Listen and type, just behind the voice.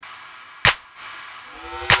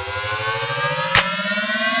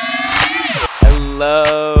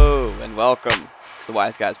welcome to the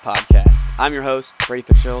Wise Guys podcast. I'm your host, Brady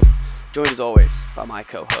Fitzgerald, joined as always by my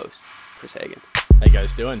co-host, Chris Hagan. How you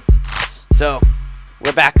guys doing? So,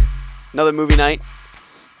 we're back, another movie night,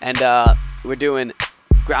 and we're doing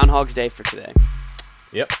Groundhog's Day for today.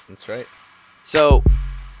 Yep, that's right. So,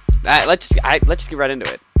 let's just get right into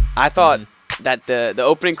it. I thought that the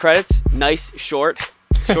opening credits, nice, shortest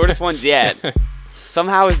ones yet.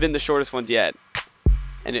 Somehow has been the shortest ones yet.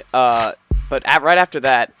 And right after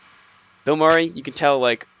that, Bill Murray, you can tell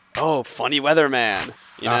like, oh, funny weatherman,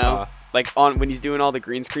 you know, like when he's doing all the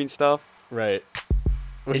green screen stuff. Right.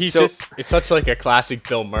 Well, it's such like a classic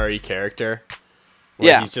Bill Murray character.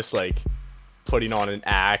 Where he's just like putting on an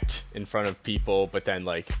act in front of people, but then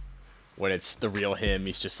like when it's the real him,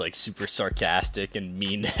 he's just like super sarcastic and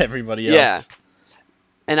mean to everybody else. Yeah.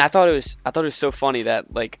 And I thought it was so funny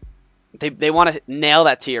that like they want to nail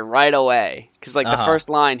that to you right away, because like the first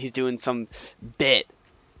line he's doing some bit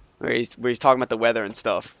where he's talking about the weather and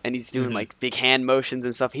stuff, and he's doing like big hand motions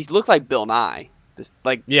and stuff. He looked like Bill Nye,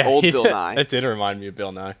 old Bill Nye. It did remind me of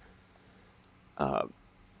Bill Nye.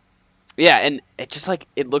 Yeah, and it just like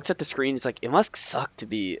it looks at the screen. It's like it must suck to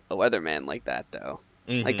be a weatherman like that, though.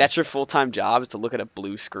 Like that's your full-time job, is to look at a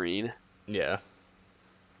blue screen. Yeah.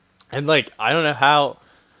 And like I don't know how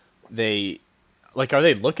they like, are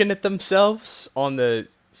they looking at themselves on the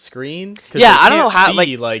screen? Yeah, I don't know how.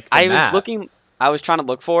 I was trying to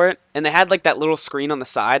look for it, and they had like that little screen on the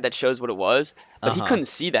side that shows what it was, but he couldn't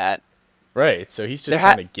see that. Right, so he's just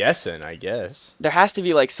kind of guessing, I guess. There has to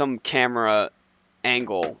be like some camera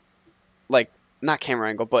angle, like not camera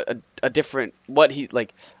angle, but a different what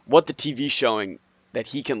the TV's showing that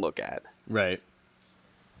he can look at. Right.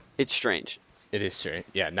 It's strange. It is strange.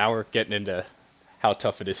 Yeah, now we're getting into how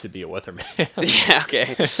tough it is to be a weatherman. Yeah,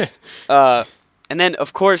 okay. And then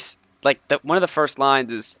of course, like one of the first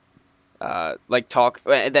lines is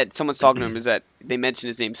that someone's talking to him is that they mention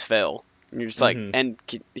his name's Phil, and you're just like, and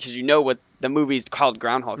because you know what the movie's called,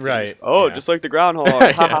 Groundhog. Right. Oh, yeah. Just like the Groundhog.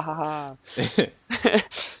 Ha ha ha ha.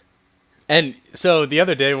 And so the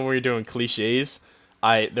other day when we were doing cliches,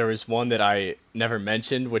 there was one that I never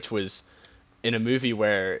mentioned, which was in a movie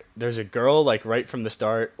where there's a girl like right from the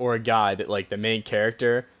start, or a guy that like the main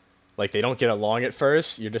character, like they don't get along at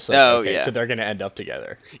first. You're just like, so they're gonna end up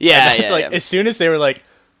together. Yeah, and it's as soon as they were like,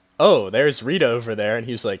 oh, there's Rita over there, and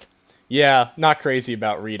he was like, yeah, not crazy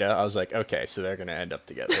about Rita. I was like, okay, so they're gonna end up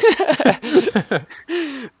together.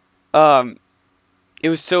 It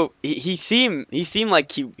was so he seemed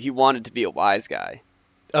like he wanted to be a wise guy.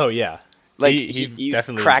 Oh yeah, like he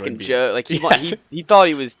definitely cracking joke. Like he thought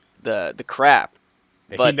he was the crap.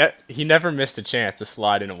 But he never missed a chance to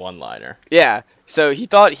slide in a one-liner. Yeah, so he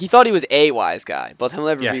thought he was a wise guy, but he'll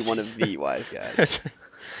never be one of the wise guys.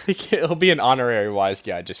 He'll be an honorary wise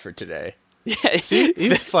guy just for today. Yeah, see,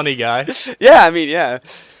 he's a funny guy. Yeah, I mean, yeah.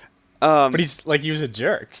 But he was a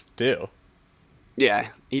jerk too. Yeah,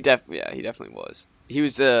 he definitely was. He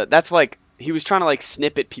was that's like he was trying to like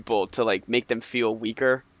snip at people to like make them feel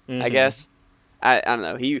weaker. I guess. I don't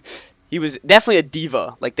know. He was definitely a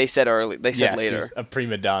diva, like they said early. They said later. She's a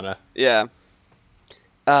prima donna. Yeah.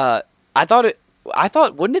 I thought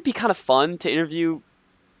wouldn't it be kind of fun to interview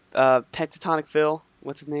Pentatonic Phil?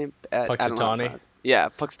 What's his name? Puxatawny. Yeah,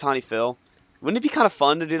 Puxatawny Phil. Wouldn't it be kind of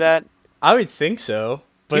fun to do that? I would think so.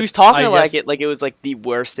 But he was talking like it was like the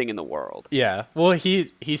worst thing in the world. Yeah. Well,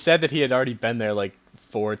 he said that he had already been there like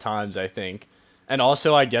 4 times, I think. And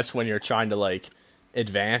also, I guess when you're trying to like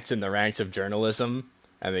advance in the ranks of journalism,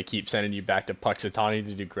 and they keep sending you back to Puxatawny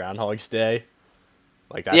to do Groundhog's Day,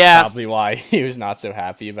 like that's probably why he was not so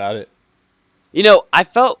happy about it. You know, I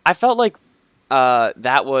felt like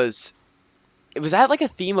was that like a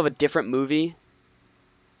theme of a different movie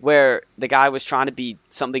where the guy was trying to be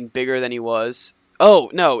something bigger than he was. Oh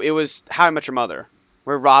no, it was How I Met Your Mother,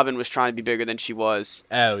 where Robin was trying to be bigger than she was.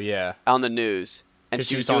 Oh yeah, on the news, and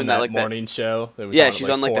she was doing on that like morning show. That was she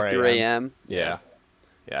was on like the 3 a.m. Yeah,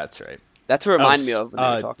 that's right. That's what it reminded me of when they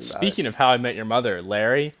were talking about speaking of How I Met Your Mother,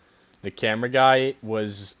 Larry, the camera guy,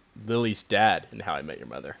 was Lily's dad in How I Met Your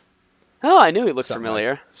Mother. Oh, I knew he looked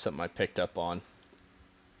familiar. Something I picked up on.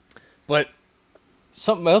 But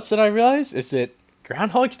something else that I realized is that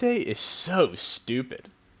Groundhog's Day is so stupid.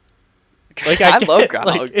 Like I love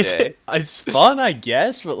Groundhog Day. It's fun, I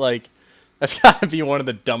guess, but like that's gotta be one of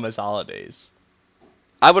the dumbest holidays.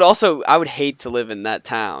 I would hate to live in that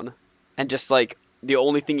town and just like the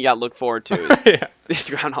only thing you got to look forward to is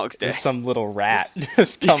Groundhog's Day. There's some little rat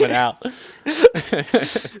just coming out.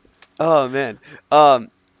 Oh man.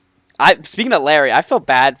 Speaking of Larry, I felt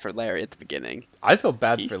bad for Larry at the beginning. I felt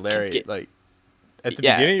bad for Larry. Like at the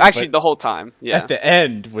Yeah, beginning. actually, But the whole time. Yeah. at the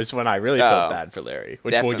end was when I really felt Oh, bad for Larry,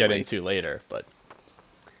 which we'll get definitely. into later. But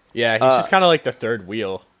yeah, he's Uh, just kind of like the third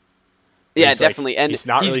wheel, where yeah, he's like definitely. And he's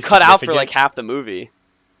not he's really cut out for like significant. half the movie.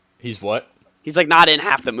 He's what? He's like not in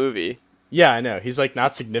half the movie. Yeah, I know. He's like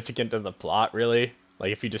not significant to the plot really.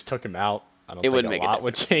 Like if you just took him out, I don't It think wouldn't a make a lot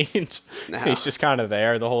would change. No. He's just kind of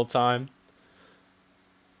there the whole time.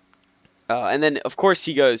 And then of course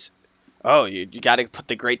he goes, "Oh, you got to put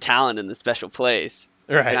the great talent in the special place."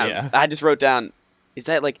 And Right, yeah. I just wrote down, is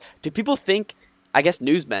that like, do people think? I guess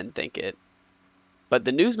newsmen think it, but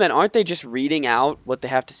the newsmen aren't they just reading out what they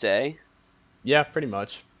have to say? Yeah, pretty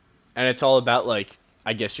much. And it's all about like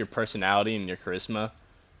I guess your personality and your charisma.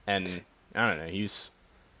 And I don't know, he's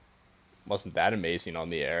wasn't that amazing on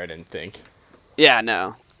the air, I didn't think. Yeah,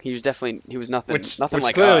 no, he was nothing Which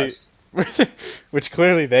like clearly which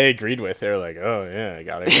clearly they agreed with. They were like, "Oh yeah,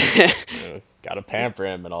 gotta pamper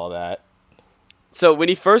him and all that." So when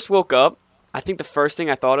he first woke up, I think the first thing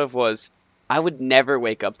I thought of was, I would never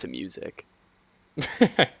wake up to music. Well,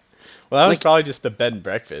 that was Like, probably just the bed and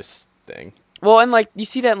breakfast thing. well, and like you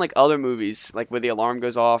see that in like other movies, like where the alarm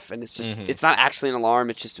goes off and Hmm. it's not actually an alarm,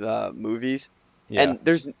 it's just movies. Yeah,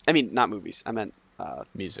 And I mean, not movies, I meant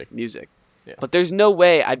music. music. Yeah. But there's no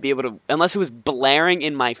way I'd be able to, unless it was blaring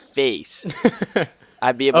in my face,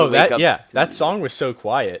 I'd be able Oh, to wake that up. yeah, to that music. song was so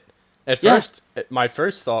quiet. At Yeah. first, my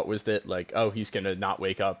first thought was that like, oh, he's gonna not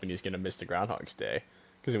wake up and he's gonna miss the Groundhog's Day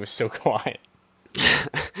because it was so quiet.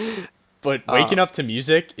 But waking up to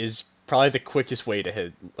music is probably the quickest way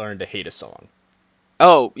to learn to hate a song.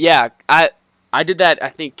 Oh yeah, I did that. I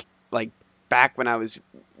think like back when I was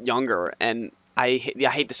younger, and I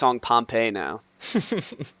hate the song Pompeii now.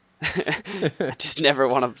 I just never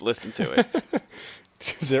want to listen to it.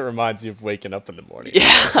 Because it reminds you of waking up in the morning. Yeah,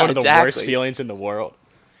 It's one of the worst exactly. feelings in the world.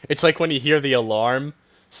 It's like when you hear the alarm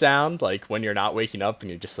sound, like when you're not waking up and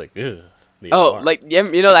you're just like, ugh, the Oh, alarm. like you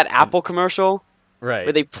know that And- Apple commercial where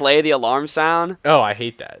right. they play the alarm sound? Oh, I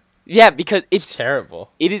hate that. Yeah, because It's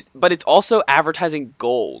terrible. it is, but it's also advertising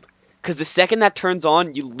gold. Because the second that turns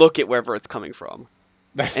on, you look at wherever it's coming from,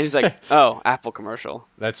 and it's like, oh, Apple commercial.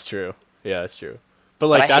 That's true. Yeah, that's true. But But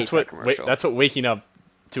like I that's hate that what commercial. that's what waking up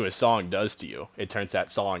to a song does to you. It turns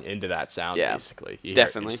that song into that sound Yeah, basically. You hear it,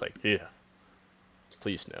 definitely. it's like, yeah.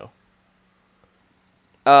 Please no.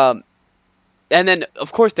 And then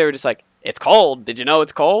of course they were just like, it's cold. Did you know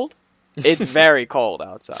it's cold? It's very cold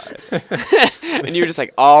outside. And you're just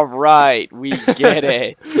like, all right, we get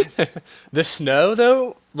it. The snow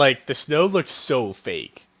though, like the snow looked so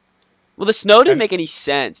fake. Well, the snow didn't And- make any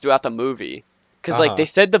sense throughout the movie. Because, like, Uh-huh.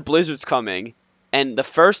 they said the blizzard's coming, and the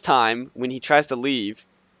first time when he tries to leave,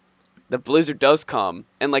 the blizzard does come,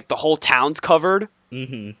 and, like, the whole town's covered.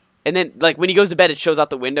 Mm-hmm. And then, like, when he goes to bed, it shows out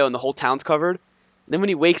the window, and the whole town's covered. And then when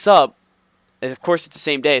he wakes up, and of course it's the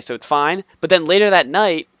same day, so it's fine. But then later that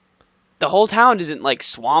night, the whole town isn't, like,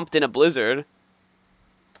 swamped in a blizzard.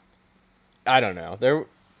 I don't know.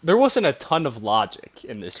 There wasn't a ton of logic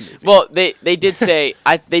in this movie. Well, they did say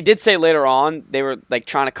they did say later on they were like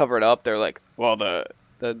trying to cover it up. They're like, well, the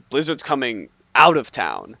blizzard's coming out of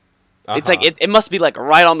town. It's like it must be like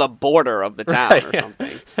right on the border of the town or yeah.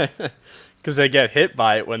 something. Because they get hit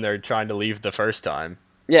by it when they're trying to leave the first time.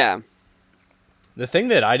 Yeah. The thing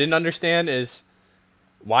that I didn't understand is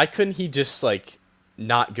why couldn't he just like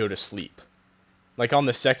not go to sleep, like on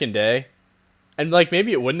the second day, and like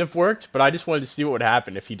maybe it wouldn't have worked, but I just wanted to see what would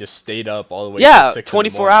happen if he just stayed up all the way Yeah, to 6 in the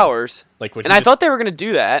 24 morning. hours. Like would And he I just, thought they were gonna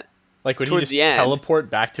do that. like would he towards just the end. teleport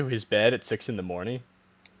back to his bed at 6 in the morning?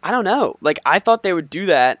 I don't know. Like I thought they would do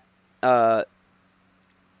that.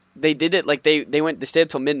 They did it like they stayed up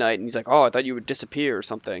till midnight, and he's like, oh, I thought you would disappear or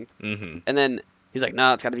something. Mm-hmm. And then he's like,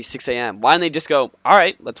 no, it's got to be 6 a.m. Why didn't they just go, all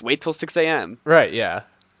right, let's wait till 6 a.m. Right. Yeah.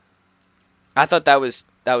 I thought that was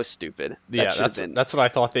stupid. That Yeah. should have been. That's what I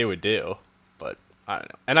thought they would do, but I don't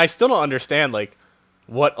know. And I still don't understand like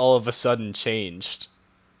what all of a sudden changed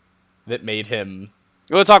that made him.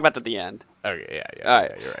 We'll talk about that at the end. Okay. Yeah. All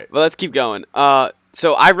right. Yeah, you're right. Well, let's keep going.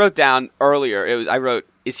 So I wrote down earlier. I wrote,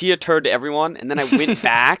 is he a turd to everyone? And then I went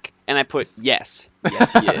back and I put yes,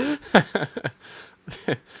 he is.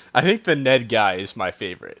 I think the Ned guy is my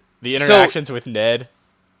favorite. The interactions with Ned.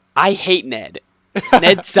 I hate Ned.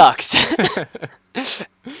 Ned sucks.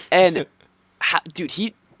 And dude,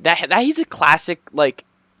 he's a classic like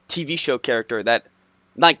TV show character that,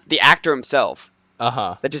 like the actor himself,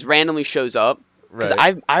 Uh-huh. that just randomly shows up. Because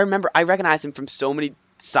Right. I remember I recognize him from so many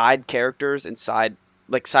side characters and side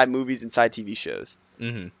movies and side TV shows.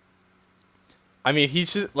 Mm-hmm. I mean,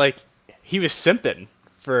 he's just like he was simping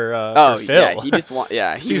for Phil. yeah, he just want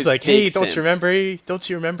yeah. He was a like, "Hey, big don't simp. you remember? Don't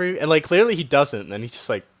you remember?" And like clearly he doesn't. And he's just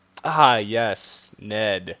like, Ah, yes,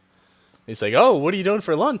 Ned. He's like, oh, what are you doing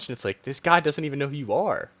for lunch? And it's like, this guy doesn't even know who you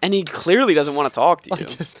are. And he clearly doesn't want to talk to you. Like,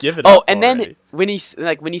 just give it Oh, up and already.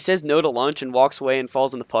 then when he says no to lunch and walks away and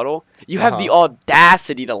falls in the puddle, you have the Uh-huh.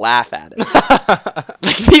 audacity to laugh at him.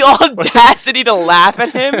 Like the audacity to laugh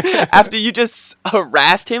at him after you just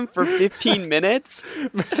harassed him for 15 minutes.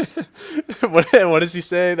 What does he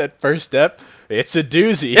say? That first step? It's a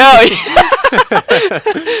doozy.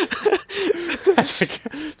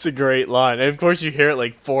 It's a great line. And of course, you hear it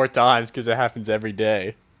like 4 times because it happens every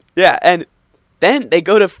day. Yeah, and then they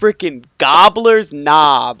go to freaking Gobbler's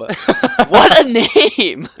Knob. What a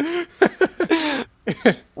name!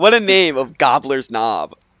 What a name of Gobbler's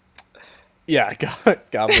Knob. Yeah,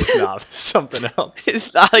 Gobbler's Knob is something else.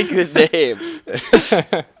 It's not a good name.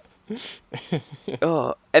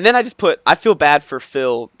 Oh, and then I feel bad for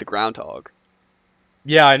Phil the Groundhog.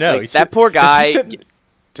 Yeah, I know. Like, that poor guy.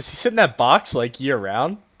 Does he sit in that box like year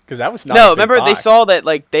round? Because that was not. No, a big remember box. they saw that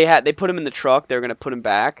like they put him in the truck. They were gonna put him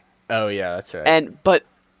back. Oh yeah, that's right. But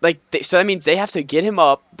so that means they have to get him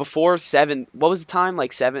up before 7. What was the time?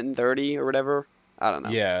 Like 7:30 or whatever. I don't know.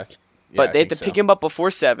 Yeah. But they have to pick him up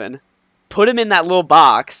before 7, put him in that little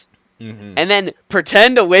box, and then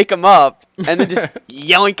pretend to wake him up, and then just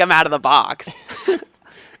yoink him out of the box.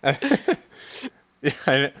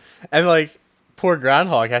 and like poor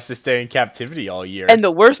Groundhog has to stay in captivity all year. And the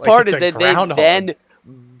worst part is that they groundhog. then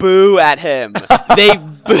boo at him. They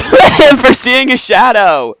boo at him for seeing a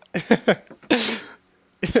shadow.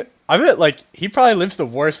 I bet like he probably lives the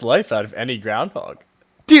worst life out of any groundhog.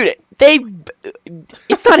 Dude,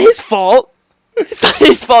 it's not his fault. It's not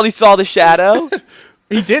his fault he saw the shadow.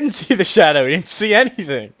 He didn't see the shadow. He didn't see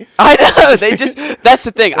anything. I know. That's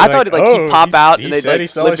the thing. I thought he'd pop out and they'd he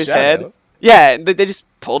saw flip a his shadow. head. Yeah, and they just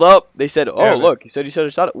pulled up. They said, "Oh, Yeah, look, he said he saw a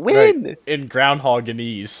shadow." When? Right. In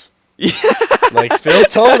Groundhoganese. Yeah. Like Phil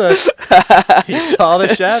told us, he saw the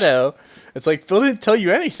shadow. It's like Phil didn't tell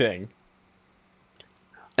you anything.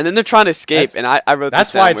 And then they're trying to escape, and I wrote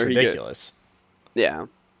that's this down why it's where ridiculous. Yeah,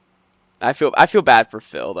 I feel bad for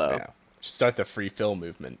Phil though. Yeah, should start the free Phil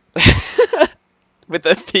movement With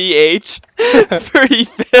a PH, free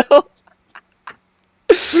Phil.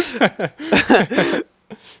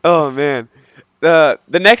 Oh man. The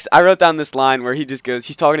next, I wrote down this line where he just goes,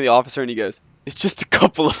 he's talking to the officer and he goes, "It's just a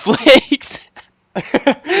couple of flakes."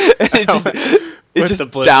 And it's just a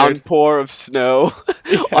downpour of snow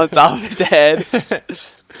on top of his head.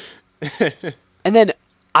 And then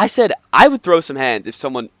I said I would throw some hands if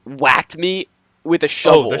someone whacked me with a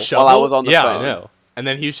shovel, while I was on the phone. Yeah, I know. And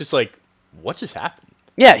then he was just like, "What just happened?"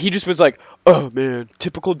 Yeah, he just was like, "Oh man,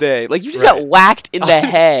 typical day." Like you just got whacked in the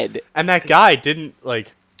head. And that guy didn't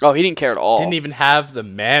like. Oh, he didn't care at all. Didn't even have the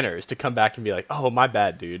manners to come back and be like, "Oh, my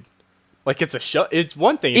bad, dude." Like it's it's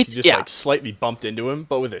one thing if you just like slightly bumped into him,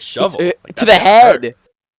 but with a shovel like, to the head. Hurt.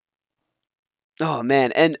 Oh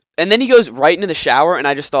man, and then he goes right into the shower, and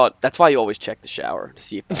I just thought that's why you always check the shower to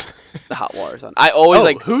see if the hot water's on. I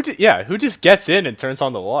always who just gets in and turns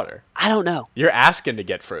on the water? I don't know. You're asking to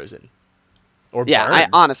get frozen, or burned. I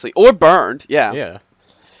honestly, or burned. Yeah. Yeah.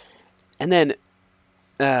 And then,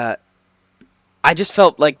 I just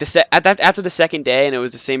felt like after the second day, and it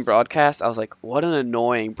was the same broadcast. I was like, what an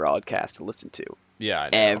annoying broadcast to listen to. Yeah. I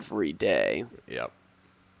know. Every day. Yep.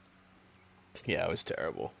 Yeah, it was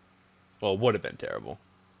terrible. Well, it would have been terrible.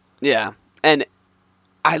 Yeah, and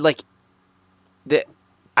I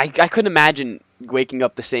couldn't imagine waking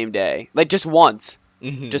up the same day, like just once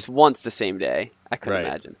the same day. I couldn't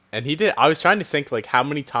imagine. And he did. I was trying to think like how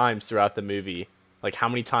many times throughout the movie, like how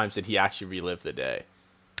many times did he actually relive the day?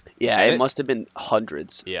 Yeah, it must have been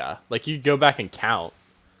hundreds. Yeah, like you go back and count,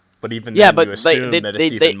 but even then you assume that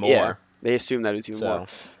it's even more. Yeah, they assume that it's even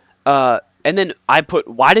more. And then I put,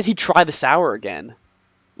 why did he try the shower again?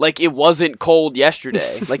 Like, it wasn't cold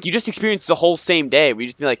yesterday. Like, you just experienced the whole same day. We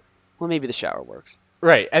just be like, well, maybe the shower works.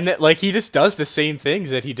 Right, and like he just does the same things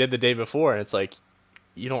that he did the day before, and it's like,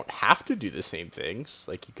 you don't have to do the same things.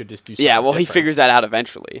 Like, you could just do something different. He figures that out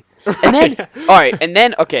eventually. And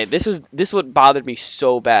then, okay, this what bothered me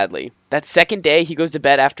so badly. That second day, he goes to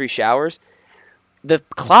bed after he showers. The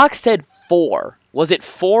clock said 4. Was it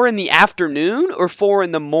 4 in the afternoon or 4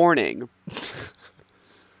 in the morning?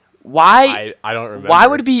 Why? I don't remember. Why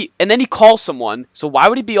would it be? And then he calls someone. So why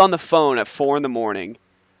would he be on the phone at 4 in the morning?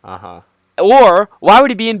 Uh-huh. Or why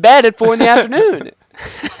would he be in bed at 4 in the afternoon?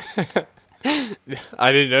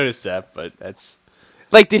 I didn't notice that, but that's...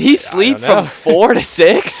 Like, did he sleep from 4 to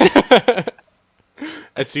 6?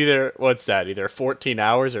 It's either, what's that? Either 14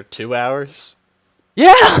 hours or 2 hours?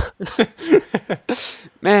 Yeah!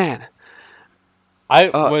 Man.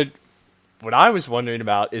 What I was wondering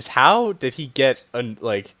about is how did he get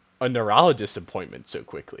a neurologist appointment so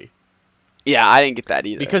quickly. Yeah, I didn't get that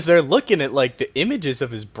either. Because they're looking at like the images of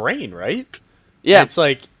his brain, right? Yeah. And it's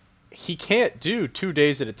like he can't do 2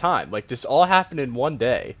 days at a time. Like this all happened in one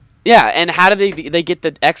day. Yeah, and how do they get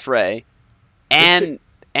the X-ray and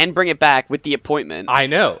bring it back with the appointment? I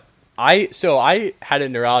know. I had a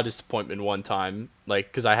neurologist appointment one time, like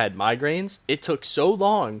because I had migraines. It took so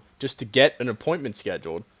long just to get an appointment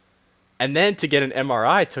scheduled, and then to get an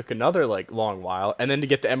MRI took another like long while, and then to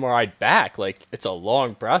get the MRI back, like it's a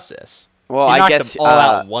long process. Well, He I knocked guess them all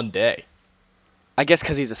out in one day. I guess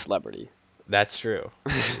because he's a celebrity. That's true.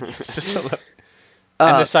 And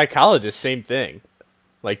the psychologist, same thing.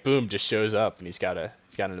 Like boom, just shows up and he's got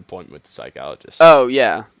an appointment with the psychologist. Oh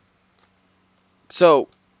yeah. So,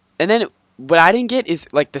 and then what I didn't get is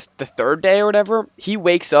like the third day or whatever. He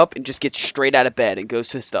wakes up and just gets straight out of bed and goes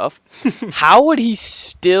to his stuff. How would he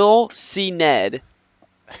still see Ned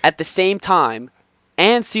at the same time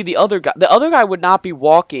and see the other guy? The other guy would not be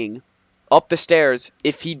walking up the stairs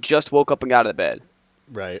if he just woke up and got out of bed.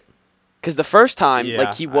 Right. Because the first time,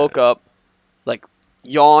 like he woke up, like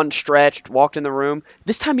yawned, stretched, walked in the room.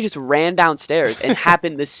 This time he just ran downstairs and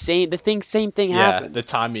happened same thing happened. Yeah, the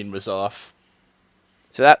timing was off.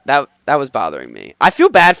 So that was bothering me. I feel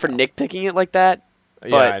bad for nitpicking it like that.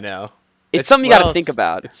 Yeah, I know. It's something you got to think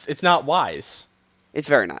about. It's not wise. It's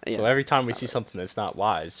very not. Yeah. So every time we see something that's not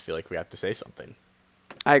wise, I feel like we have to say something.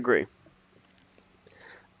 I agree.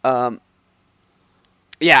 Yeah,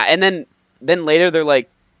 and then later they're like,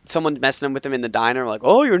 someone's messing with him in the diner, like,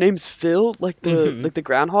 "Oh, your name's Phil," like the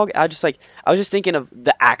Groundhog. I was just thinking of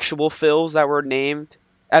the actual Phils that were named,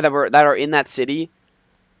 that are in that city,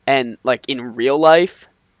 and like in real life,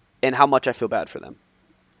 and how much I feel bad for them.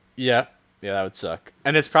 Yeah, that would suck.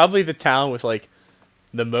 And it's probably the town with like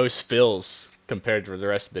the most Phils compared to the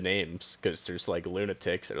rest of the names, because there's like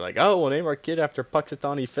lunatics that are like, "Oh, we'll name our kid after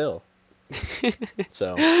Puxatawney Phil."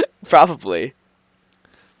 So probably.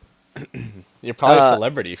 You're probably a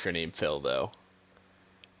celebrity if you're named Phil, though.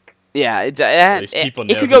 Yeah, At least people it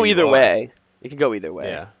know could who go you either are. way. It could go either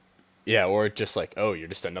way. Yeah, or just like, oh, you're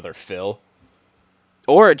just another Phil.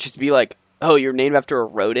 Or it just be like, oh, you're named after a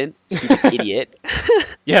rodent, stupid idiot.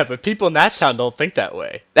 Yeah, but people in that town don't think that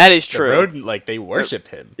way. That is true. The rodent, like, they worship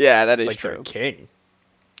him. Yeah, that is like true. Their king.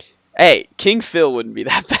 Hey, King Phil wouldn't be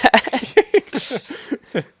that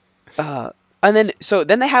bad. And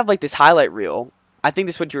then they have like this highlight reel. I think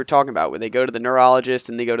this is what you were talking about, where they go to the neurologist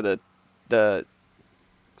and they go to the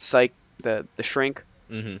psych, the shrink,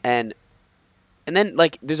 and then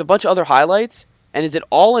like there's a bunch of other highlights. And is it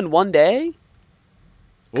all in one day?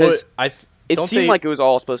 Because it seemed like it was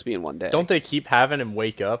all supposed to be in one day. Don't they keep having him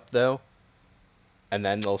wake up though? And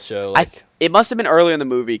then they'll show like it must have been earlier in the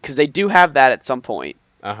movie, because they do have that at some point.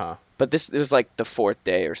 But it was like the fourth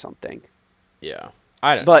day or something. Yeah,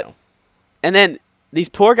 I don't know. And then these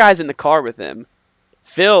poor guys in the car with him.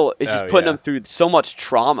 Phil is just putting them through so much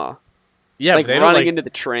trauma. Yeah, like they running into the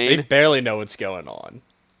train. They barely know what's going on.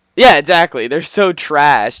 Yeah, exactly. They're so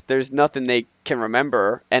trashed. There's nothing they can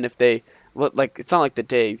remember, and if they it's not like the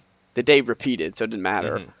day repeated, so it didn't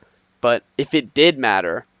matter. But if it did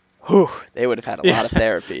matter, they would have had a lot of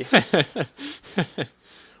therapy.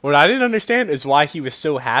 What I didn't understand is why he was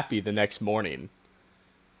so happy the next morning.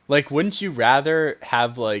 Like, wouldn't you rather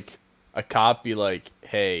have like a cop be like,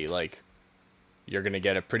 "Hey, like, you're gonna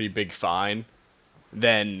get a pretty big fine,"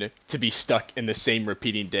 than to be stuck in the same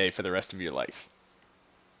repeating day for the rest of your life?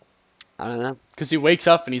 I don't know. Because he wakes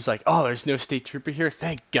up and he's like, "Oh, there's no state trooper here.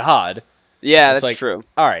 Thank God." Yeah, it's that's true.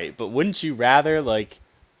 All right, but wouldn't you rather like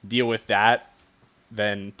deal with that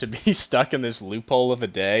than to be stuck in this loophole of a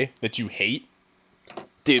day that you hate?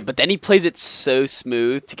 Dude, but then he plays it so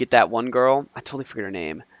smooth to get that one girl. I totally forget her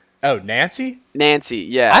name. Oh, Nancy? Nancy,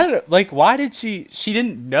 yeah. I don't know. Like, why did she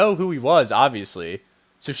didn't know who he was, obviously.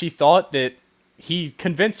 So she thought that he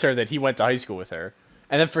convinced her that he went to high school with her.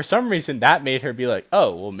 And then for some reason, that made her be like,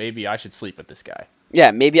 oh, well, maybe I should sleep with this guy.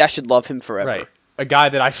 Yeah, maybe I should love him forever. Right. A guy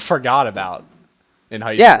that I forgot about in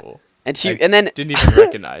high school. And then didn't even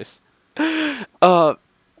recognize.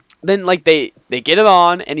 Then, like, they get it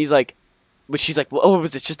on, and he's like, but she's like, well,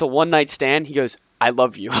 was it just a one-night stand? He goes, I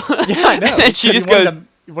love you. Yeah, I know. And she just goes,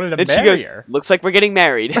 he wanted to marry her. Looks like we're getting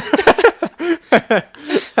married.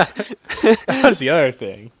 That was the other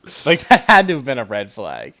thing. Like, that had to have been a red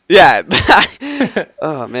flag. Yeah.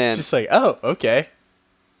 Oh, man. Just like, oh, okay.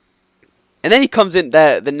 And then he comes in,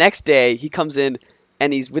 the next day, he comes in,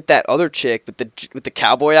 and he's with that other chick with the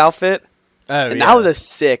cowboy outfit. Oh, and that was a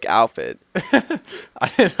sick outfit. I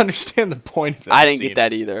didn't understand the point of it. I didn't get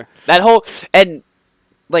that either. That whole, and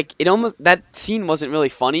like it almost that scene wasn't really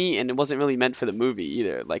funny and it wasn't really meant for the movie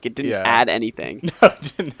either. Like it didn't Yeah. add anything No,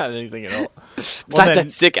 it didn't have anything at all. besides Well, that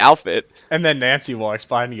then, sick outfit. and then Nancy walks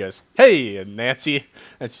by and he goes, "Hey," and Nancy,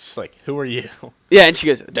 and she's just like, "Who are you?" Yeah, and she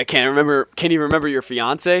goes, "I can't remember. Can you remember your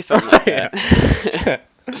fiance?" Something like Yeah. that.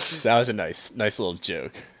 That was a nice little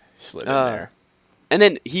joke slid in there. And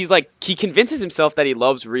then he convinces himself that he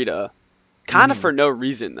loves Rita, kind of Mhm. for no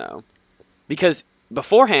reason though, because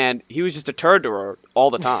beforehand he was just a turd to her all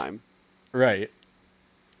the time. Right.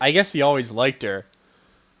 I guess he always liked her,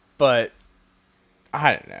 but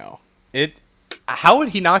I don't know. How would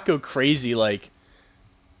he not go crazy like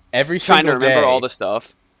every Trying to single remember day? all the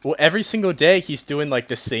stuff. Well, every single day he's doing like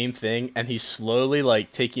the same thing, and he's slowly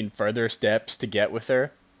like taking further steps to get with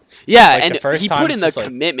her. Yeah, Like, and the first he time put it's in the just like-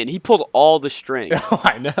 commitment. He pulled all the strings. Oh,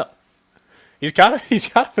 I know. He's kind of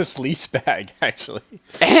a sleaze bag actually.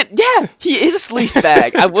 And yeah, he is a sleaze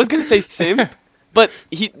bag. I was gonna say simp, but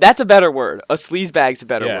that's a better word. A sleaze bag's a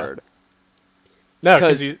better Yeah. word. No,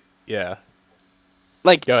 'Cause- because yeah.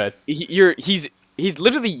 Like Go ahead. he's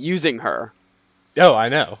literally using her Oh, I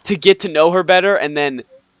know. to get to know her better and then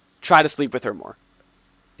try to sleep with her more.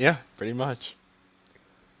 Yeah, pretty much.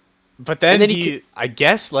 But then, then I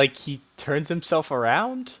guess, like he turns himself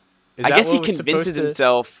around. Is I that guess what he was convinces supposed to?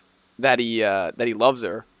 himself that he loves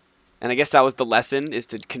her. And I guess that was the lesson, is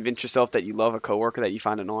to convince yourself that you love a coworker that you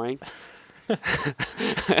find annoying.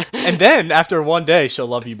 And then after one day, she'll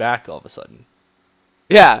love you back all of a sudden.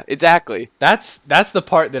 Yeah, exactly. That's the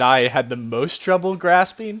part that I had the most trouble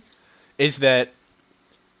grasping, is that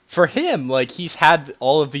for him, like he's had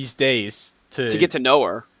all of these days To get to know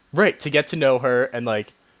her. right, to get to know her, and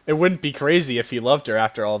like it wouldn't be crazy if he loved her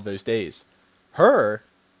after all of those days. Her,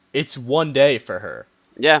 it's one day for her.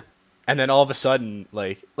 Yeah. And then all of a sudden,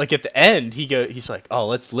 like at the end, he's like, "Oh,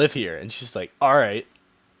 let's live here," and she's like, "All right."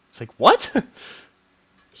 It's like, what?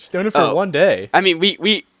 She's doing it for Oh. one day. I mean,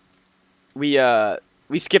 we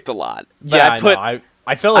skipped a lot. But Yeah, I know.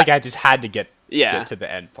 I felt like I just had to get to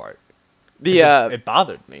the end part. It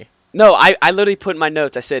bothered me. No, I literally put in my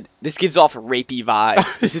notes. I said this gives off rapey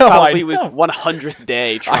vibes. This is No, probably I his know. 100th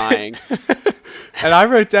day trying. And I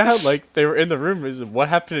wrote down, like, they were in the room, is what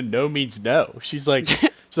happened to no means no. She's like,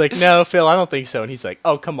 "No, Phil, I don't think so." And he's like,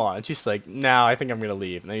 "Oh, come on." She's like, "No, I think I'm gonna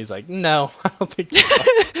leave." And then he's like, "No, I don't think you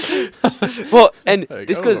are." Well, and Like,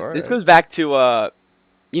 this alright. goes back to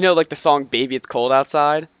like the song "Baby It's Cold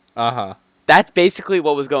Outside." Uh-huh. That's basically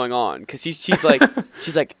what was going on, because she's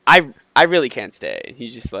like I really can't stay. And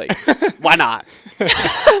he's just like, why not?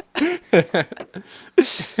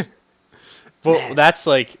 Well, that's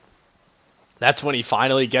when he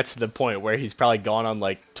finally gets to the point where he's probably gone on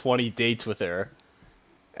like 20 dates with her,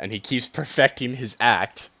 and he keeps perfecting his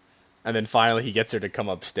act, and then finally he gets her to come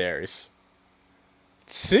upstairs.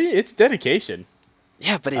 See, it's dedication.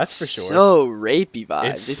 Yeah, but That's it's for sure. so rapey vibes.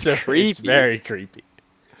 It's creepy. It's very creepy.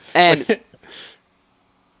 And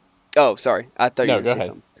oh, sorry, I thought No, you were go gonna say ahead.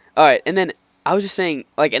 something. All right, and then I was just saying,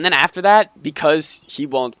 like, and then after that, because he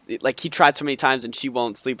won't, like, he tried so many times and she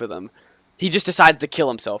won't sleep with him, he just decides to kill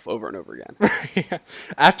himself over and over again.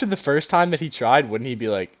 After the first time that he tried, wouldn't he be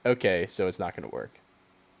like, "Okay, so it's not going to work"?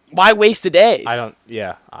 Why waste the days? I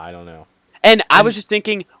don't know. And I was just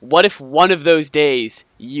thinking, what if one of those days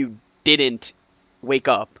you didn't wake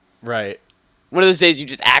up? Right. One of those days you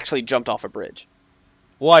just actually jumped off a bridge.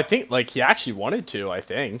 Well, I think like he actually wanted to. I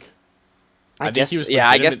think I think he was yeah,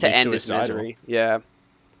 I guess to legitimately end his suicidal. misery. Yeah.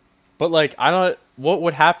 But like, I don't. What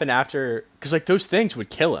would happen after? Because like those things would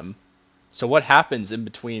kill him. So what happens in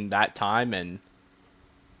between that time and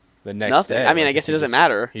the next Nothing. day? I mean, Like, I guess is it he doesn't just-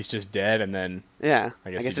 matter. He's just dead, and then Yeah.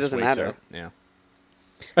 I guess, it he just doesn't wakes matter. up. Yeah.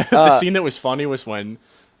 The scene that was funny was when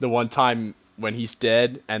the one time when he's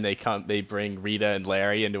dead and they bring Rita and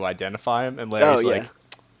Larry in to identify him, and Larry's Oh, yeah. like,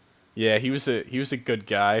 "Yeah, he was a good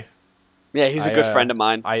guy. Yeah, he was a good friend of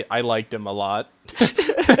mine. I liked him a lot."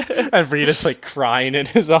 And Rita's like crying in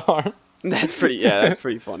his arm. That's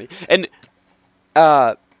pretty funny.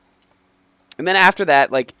 And then after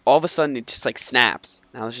that, like, all of a sudden it just like snaps.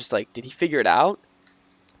 And I was just like, did he figure it out?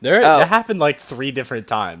 That happened like 3 different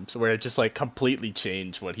times where it just like completely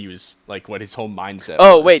changed what he was like, what his whole mindset.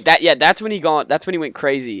 Oh was. wait, that's when he went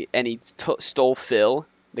crazy and he stole Phil,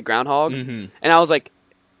 the groundhog. Mhm. And I was like,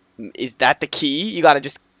 is that the key? You got to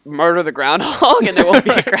just murder the groundhog and there won't be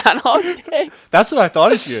a groundhog day. That's what I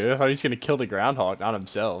thought he should do. I thought he was gonna kill the groundhog, not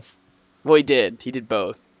himself. Well, he did. He did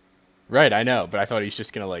both. Right, I know, but I thought he was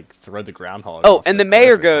just gonna like throw the groundhog. Oh, off and the the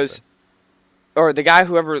mayor cliff or goes, something. or the guy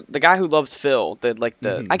who loves Phil,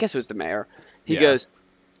 Mhm. I guess it was the mayor. He Yeah. goes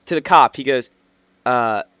to the cop. He goes,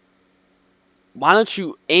 why don't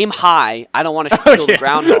you aim high? I don't want to Oh, kill the yeah.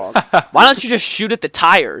 groundhog. Why don't you just shoot at the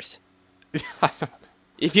tires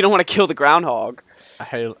if you don't want to kill the groundhog?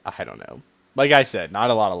 I don't know. Like I said, not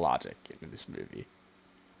a lot of logic in this movie.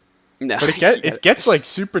 No. But it gets like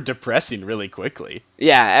super depressing really quickly.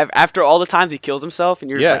 Yeah, after all the times he kills himself, and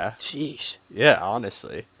you're just like, sheesh. Yeah,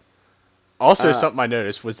 honestly. Also, something I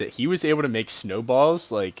noticed was that he was able to make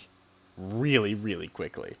snowballs like really, really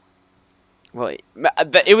quickly. Well,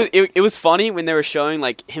 it was funny when they were showing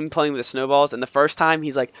like him playing with the snowballs, and the first time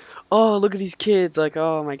he's like, "Oh, look at these kids!" Like,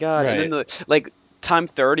 "Oh my god!" Right. And then like time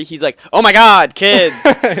 30, he's like, "Oh my god, kids!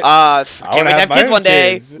 I Can't want wait to to have my kids own one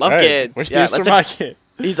day. kids. Love Right. kids. Wish Yeah, this for my kid."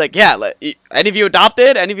 He's like, "Yeah, any of you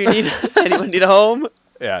adopted? Any of you need anyone need a home?"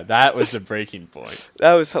 Yeah, that was the breaking point.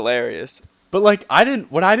 That was hilarious. But like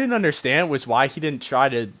what I didn't understand was why he didn't try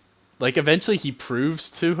to, like, eventually he proves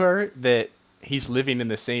to her that he's living in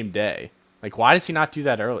the same day. Like, why does he not do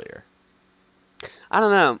that earlier? I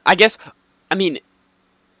don't know. I mean,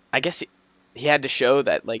 I guess he had to show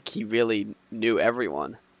that like he really knew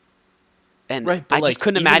everyone, and Right, but, I like, just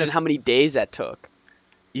couldn't even imagine if- how many days that took.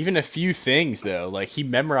 Even a few things though, like he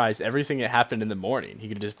memorized everything that happened in the morning. He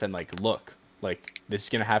could have just been like, "Look, like this is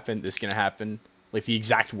gonna happen. This is gonna happen. Like the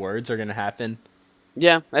exact words are gonna happen."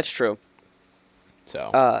 Yeah, that's true.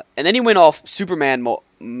 So And then he went off Superman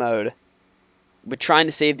mode with trying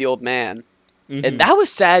to save the old man, mhm. and that was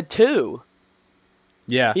sad too.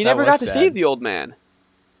 Yeah, He that never was got to sad. save the old man.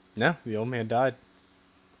 No, the old man died.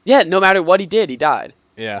 Yeah, no matter what he did, he died.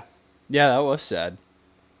 Yeah, that was sad.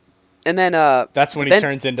 And then That's when he then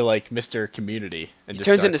turns into like Mr. Community and he just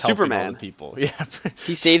turns starts into helping all Superman. the people. Yeah,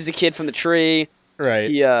 he saves the kid from the tree. right.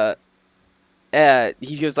 He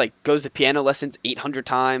goes to piano lessons 800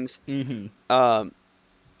 times. Mm-hmm. And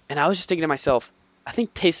I was just thinking to myself, I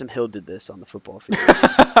think Taysom Hill did this on the football field.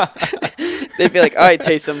 They'd be like, "All right,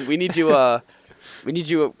 Taysom, we need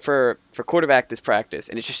you for quarterback this practice,"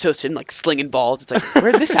 and it's just so him like slinging balls. It's like,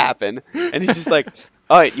 where did this happen? And he's just like,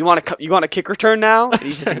 "All right, you want a kick return now?" And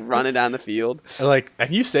he's just like running down the field. Like,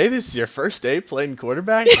 and you say this is your first day playing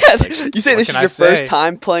quarterback? Yeah, Like, you say what this is can your I say? first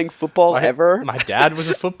time playing football ever. My dad was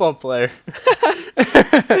a football player.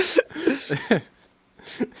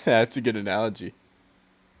 That's a good analogy.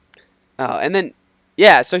 Oh, and then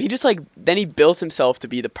yeah, so he just then he built himself to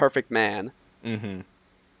be the perfect man, Mm-hmm.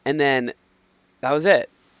 and then that was it.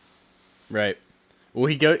 Right. Well,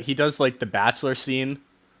 he does like the bachelor scene,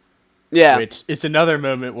 Yeah, which is another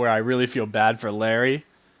moment where I really feel bad for Larry.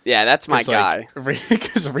 yeah, that's my guy.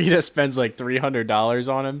 Because Rita spends like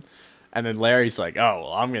 $300 on him, and then Larry's like, "Oh,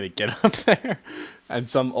 well, I'm gonna get up there," and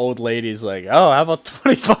some old lady's like, "Oh, how about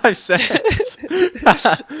 25 cents?"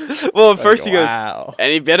 Well, at first he goes, "Wow."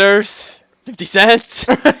 "Any bidders? 50 cents?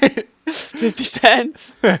 50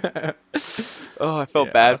 cents?" Oh, I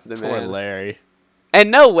felt bad for the poor man. Larry. And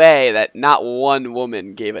no way that not one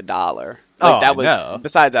woman gave $1. That was no.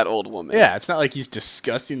 besides that old woman. Yeah, it's not like he's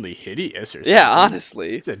disgustingly hideous or something. Yeah,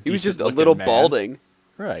 honestly, He's a he was just a decent-looking little man. balding.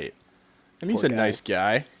 Right. And he's Poor a guy. nice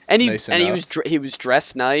guy. And Nice he enough. he was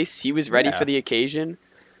dressed nice. He was ready Yeah. for the occasion.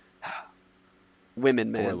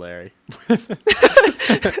 Women, Poor man. Larry.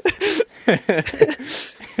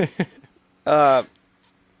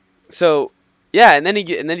 So yeah, and then he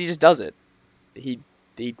just does it.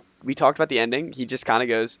 We talked about the ending. He just kind of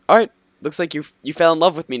goes, "All right, looks like you fell in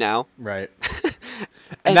love with me now." Right.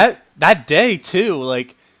 And And that day too,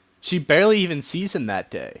 like she barely even sees him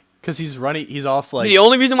that day because he's off like the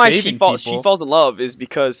only reason why saving she people. falls in love is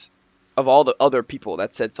because of all the other people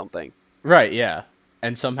that said something. Right, yeah.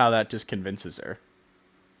 And somehow that just convinces her.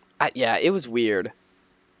 Yeah, it was weird.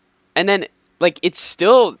 And then he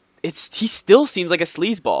still seems like a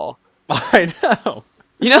sleazeball. I know.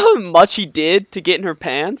 You know how much he did to get in her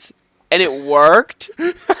pants, and it worked.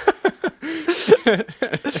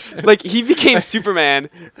 Like he became Superman,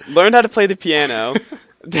 learned how to play the piano,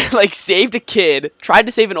 saved a kid, tried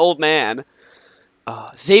to save an old man,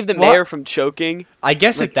 saved the mayor from choking. I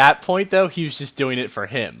guess at that point though, he was just doing it for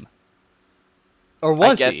him. Or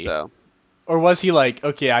was I guess he? so. Or was he like,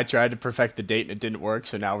 okay, I tried to perfect the date and it didn't work,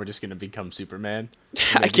 so now we're just gonna become Superman?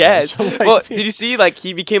 I guess. Well, did you see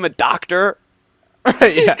he became a doctor?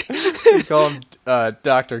 Right, yeah. We call him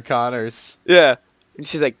Dr. Connors. Yeah. And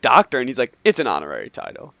she's like, "Doctor," and he's like, "It's an honorary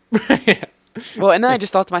title." Yeah. Well, and then I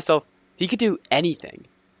just thought to myself, he could do anything.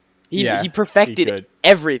 He Yeah, perfected he could.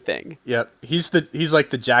 everything. Yep. He's like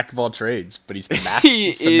the jack of all trades, but he's the master.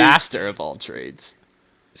 He's the master of all trades.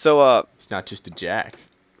 So He's not just a jack.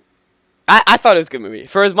 I thought it was a good movie.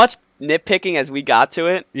 For as much nitpicking as we got to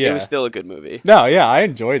it, it was Yeah. still a good movie. No, yeah, I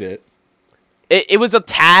enjoyed it. It was a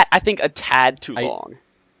tad too long.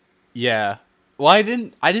 Yeah. Well, I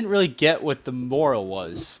didn't really get what the moral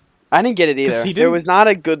was. I didn't get it 'Cause either. he There didn't- was not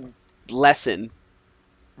a good lesson.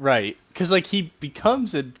 Right. Because, like, he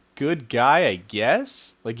becomes a good guy, I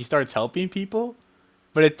guess. Like, he starts helping people.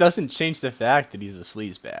 But it doesn't change the fact that he's a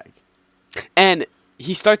sleazebag. And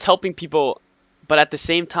he starts helping people, but at the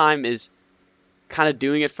same time is kind of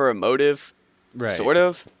doing it for a motive, Right. sort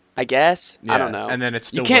of, I guess. I Yeah, don't know. and then it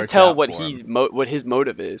still you can't works tell out what for him. what his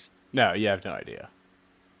motive is. No, you have no idea.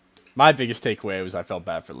 My biggest takeaway was I felt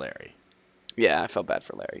bad for Larry. Yeah, I felt bad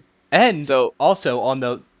for Larry. And So also on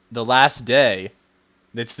the last day,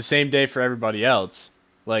 it's the same day for everybody else.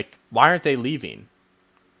 Like, why aren't they leaving?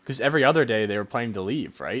 Because every other day they were planning to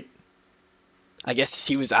leave, right? I guess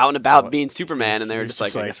he was out and about So, being Superman, and they He were was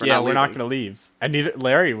just like, I guess yeah, we're we're not not leaving. going to leave. And neither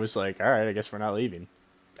Larry was like, all right, I guess we're not leaving.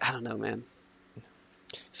 I don't know, man.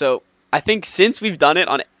 So I think since we've done it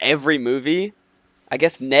on every movie, I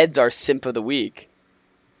guess Ned's our simp of the week.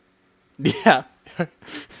 Yeah.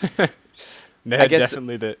 Ned I guess-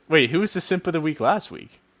 definitely the. Wait, who was the simp of the week last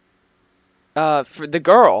week? For the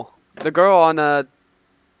girl on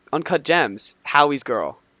Uncut Gems, Howie's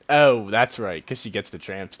girl. Oh, that's right, because she gets the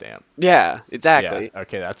tramp stamp. Yeah, exactly. Yeah,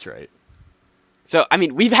 okay, that's right. So I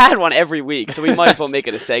mean, we've had one every week, so we might as well make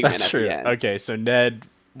it a segment That's at true. the end. Okay, so Ned,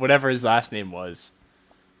 whatever his last name was,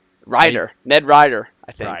 Ryder, Ned Ryder,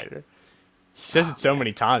 I think. Ryder. He says it so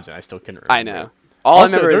many times, and I still couldn't I remember. know. All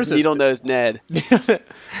Also, I remember there's is a- Needle Nose Ned.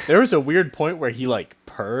 There was a weird point where he like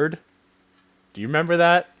purred. Do you remember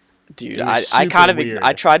that? Dude, It was I super kind of weird.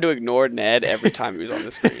 I tried to ignore Ned every time he was on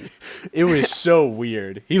the screen. It was so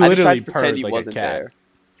weird. He I just literally tried to pretend purred he like a wasn't cat. there.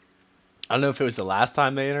 I don't know if it was the last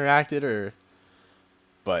time they interacted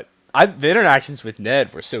but the interactions with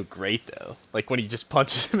Ned were so great though. Like when he just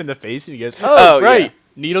punches him in the face and he goes, "Oh, Oh, right, yeah.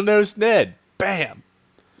 needle nose Ned." Bam.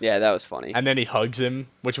 Yeah, that was funny. And then he hugs him,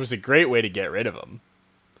 which was a great way to get rid of him.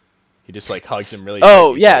 He just like hugs him really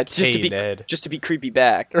Oh tight. He's yeah, like, hey, Ned. just to be creepy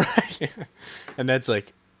back. Right. And Ned's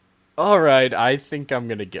like, "All right, I think I'm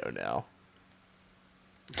gonna go now."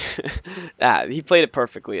 He played it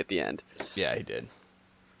perfectly at the end. Yeah, he did.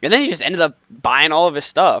 And then he just ended up buying all of his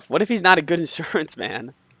stuff. What if he's not a good insurance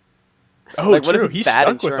man? Oh, Like, what if true. it's He's bad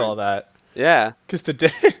stuck with all insurance? that Yeah. because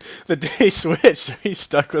the day switched. He's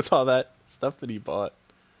stuck with all that stuff that he bought.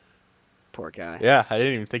 Poor guy. Yeah, I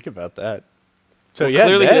didn't even think about that. So Well, yeah,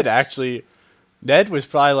 clearly Ned was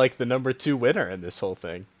probably like the number 2 winner in this whole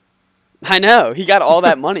thing. I know. He got all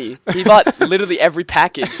that money. He bought literally every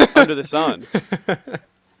package under the sun.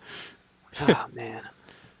 Oh man.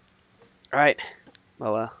 All right.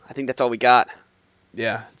 Well, I think that's all we got.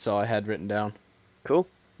 Yeah, that's all I had written down. Cool.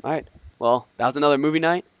 All right. Well, that was another movie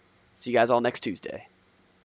night. See you guys all next Tuesday.